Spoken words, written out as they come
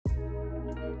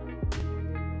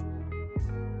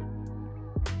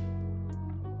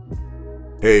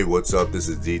Hey, what's up? This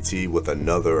is DT with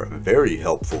another very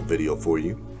helpful video for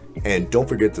you. And don't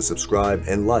forget to subscribe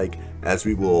and like, as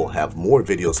we will have more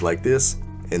videos like this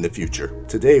in the future.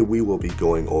 Today we will be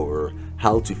going over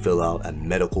how to fill out a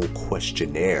medical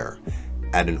questionnaire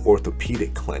at an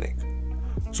orthopedic clinic.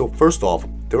 So first off,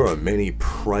 there are many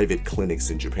private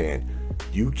clinics in Japan.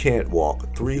 You can't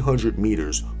walk 300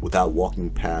 meters without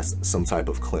walking past some type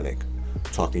of clinic.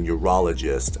 Talking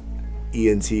urologist,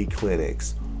 ENT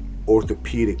clinics,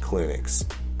 orthopedic clinics,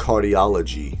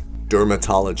 cardiology,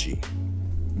 dermatology,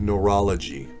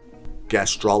 neurology,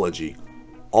 gastrology,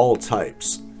 all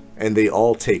types. And they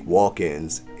all take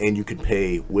walk-ins, and you can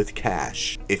pay with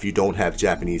cash if you don't have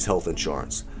Japanese health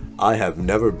insurance. I have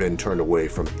never been turned away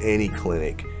from any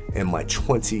clinic in my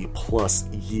 20 plus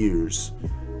years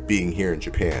being here in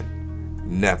Japan.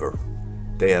 Never.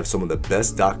 They have some of the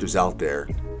best doctors out there,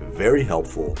 very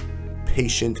helpful,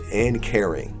 patient, and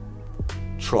caring.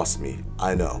 Trust me,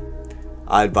 I know.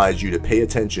 I advise you to pay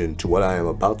attention to what I am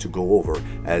about to go over,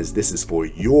 as this is for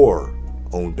your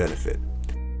own benefit.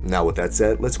 Now with that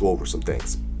said, let's go over some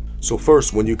things. So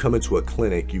first, when you come into a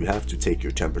clinic, you have to take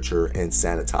your temperature and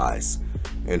sanitize,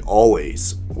 and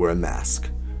always wear a mask.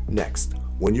 Next,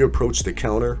 when you approach the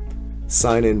counter,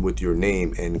 sign in with your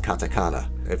name in katakana.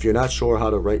 If you're not sure how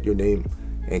to write your name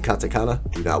in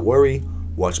katakana, do not worry.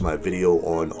 Watch my video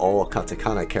on all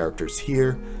katakana characters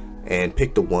here and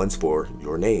pick the ones for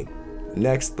your name.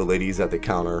 Next, the ladies at the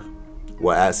counter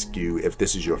will ask you if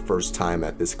this is your first time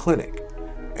at this clinic,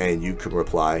 and you can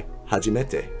reply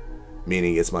hajimete,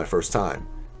 meaning it's my first time.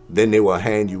 Then they will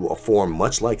hand you a form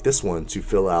much like this one to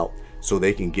fill out so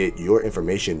they can get your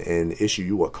information and issue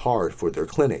you a card for their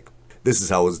clinic. This is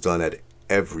how it's done at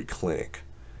every clinic.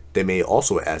 They may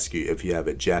also ask you if you have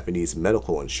a Japanese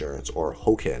medical insurance or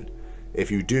hoken. If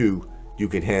you do, you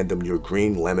can hand them your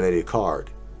green laminated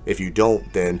card. If you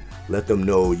don't, then let them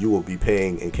know you will be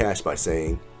paying in cash by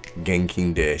saying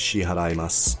genkin de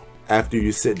shiharaimasu. After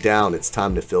you sit down, it's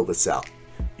time to fill this out.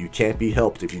 You can't be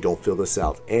helped if you don't fill this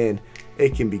out, and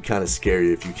it can be kind of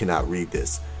scary if you cannot read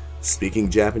this. Speaking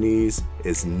Japanese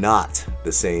is not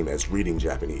the same as reading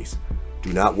Japanese.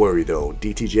 Do not worry though,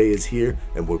 DTJ is here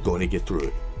and we're going to get through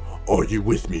it. Are you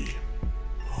with me?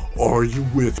 Are you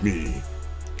with me?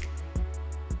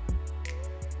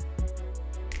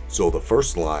 So the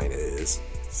first line is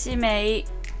氏名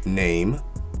name,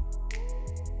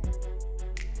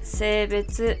 性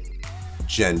別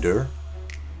gender.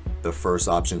 The first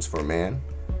option's for man,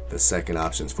 the second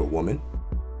option's for woman.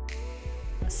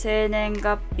 生年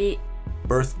月日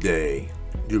Birthday.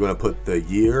 You're going to put the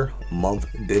year, month,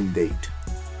 then date.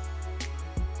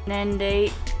 年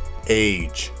齢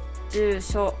Age, 住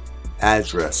所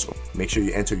address. Make sure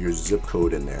you enter your zip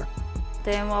code in there.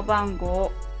 電話番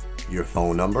号 Your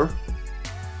phone number.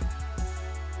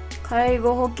 介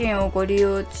護保険をご利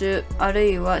用中ある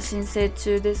いは申請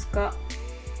中ですか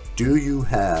Do you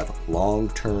have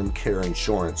long-term care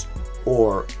insurance,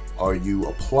 or are you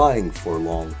applying for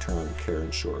long-term care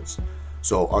insurance?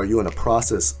 So are you in the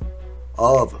process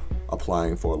of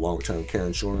applying for long-term care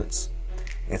insurance?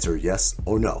 Answer yes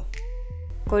or no.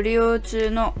 ご利用中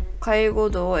の介護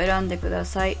度を選んでくだ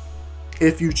さい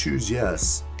If you choose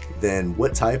yes, then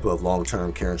what type of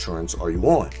long-term care insurance are you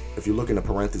on? If you look in the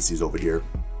parentheses over here,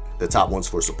 the top one's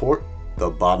for support, the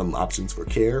bottom option's for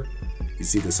care. You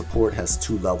see the support has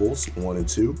 2 levels, 1 and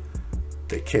 2.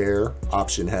 The care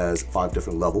option has 5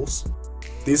 different levels.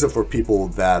 These are for people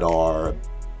that are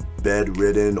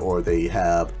bedridden or they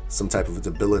have some type of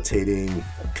debilitating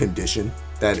condition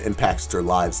that impacts their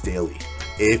lives daily.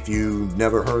 If you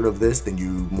never heard of this, then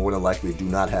you more than likely do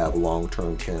not have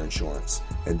long-term care insurance,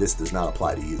 and this does not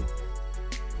apply to you.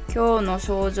 今日の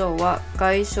症状は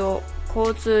外傷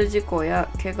交通事故や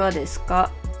怪我です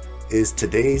か Is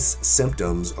today's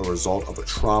symptoms a result of a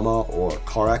trauma or a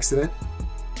car accident?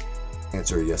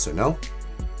 Answer yes or no.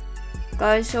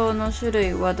 外傷の種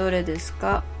類はどれです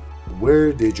か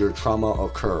Where did your trauma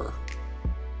occur?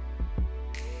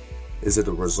 Is it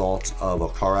the result of a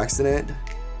car accident?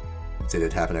 Did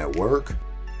it happen at work?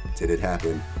 Did it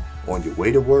happen on your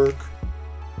way to work?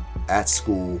 At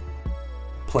school?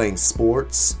 Playing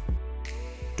sports?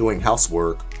 Doing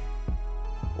housework?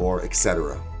 Or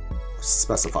etc.?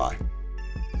 Specify.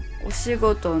 お仕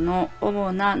事の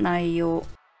主な内容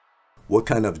What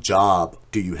kind of job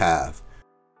do you have?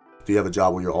 Do you have a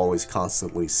job where you're always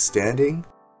constantly standing?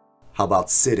 How about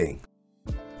sitting?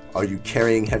 Are you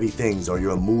carrying heavy things? Are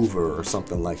you a mover or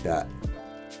something like that?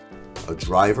 A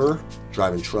driver,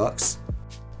 driving trucks?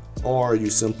 Or are you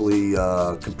simply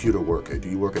a computer worker? Do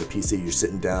you work at a PC, you're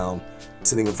sitting down,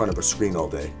 sitting in front of a screen all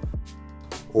day?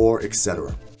 Or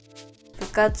etc.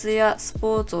 活やス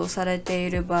ポーツをされて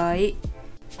いる場合、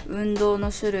運動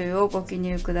の種類をご記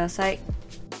入ください。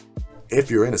If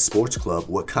you're in a sports club,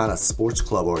 what kind of sports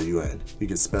club are you in? You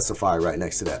can specify right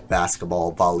next to that.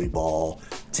 Basketball, volleyball,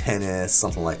 tennis,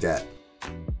 something like that.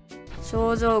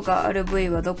 症状がある部位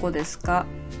はどこですか？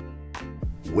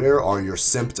 Where are your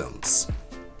symptoms?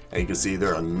 And you can see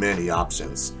there are many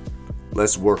options.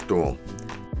 Let's work through them.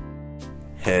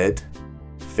 Head,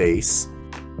 face,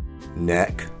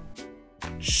 neck,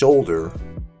 shoulder,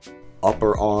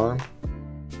 upper arm,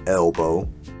 elbow,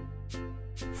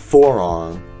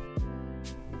 forearm,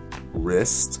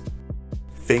 wrist,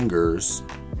 fingers,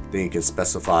 then you can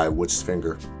specify which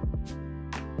finger,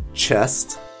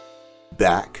 chest,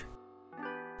 back,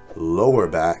 lower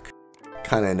back,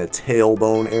 kind of in the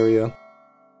tailbone area,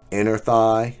 inner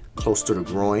thigh, close to the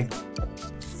groin,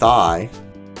 thigh,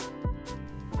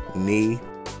 knee,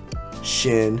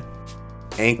 shin,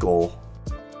 ankle,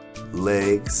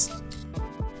 legs,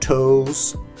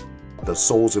 toes, the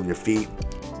soles of your feet,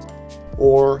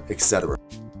 or etc.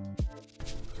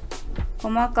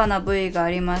 細かな部位が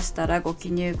ありましたらご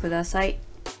記入ください。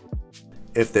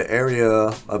If the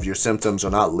area of your symptoms are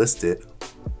not listed,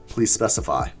 please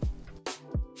specify.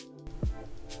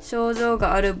 症状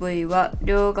がある部位は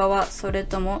両側それ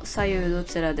とも左右ど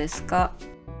ちらですか？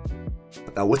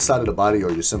 Now, which side of the body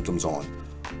are your symptoms on?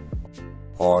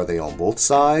 Are they on both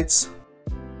sides?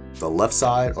 The left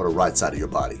side or the right side of your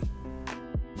body?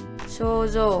 症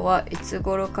状はいつ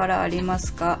頃からありま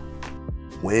すか？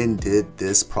 When did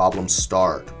this problem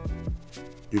start?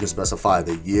 You can specify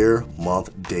the year, month,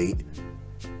 date.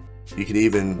 You can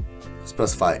even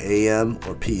specify AM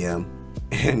or PM.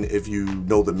 And if you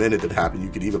know the minute it happened, you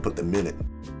could even put the minute.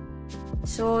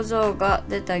 症状が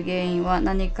出た原因は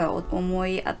何か思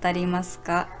い当たります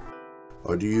か？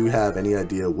 Or do you have any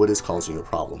idea what is causing your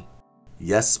problem?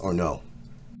 Yes or no?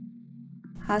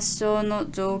 発症の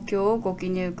状況をご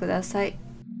記入ください。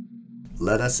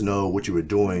Let us know what you were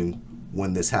doing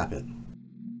when this happened.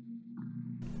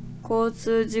 交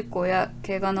通事故や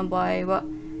怪我の場合は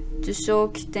受傷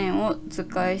起点を図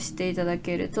解していただ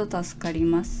けると助かり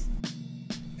ます。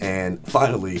And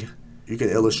finally, you can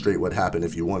illustrate what happened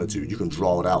if you wanted to. You can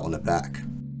draw it out on the back.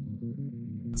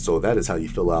 So that is how you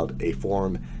fill out a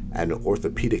form at an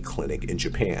orthopedic clinic in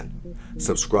Japan.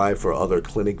 Subscribe for other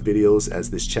clinic videos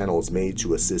as this channel is made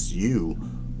to assist you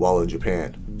while in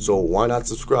Japan. So why not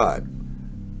subscribe?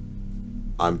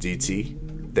 I'm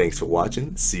DT. Thanks for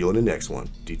watching. See you on the next one.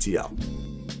 DT out.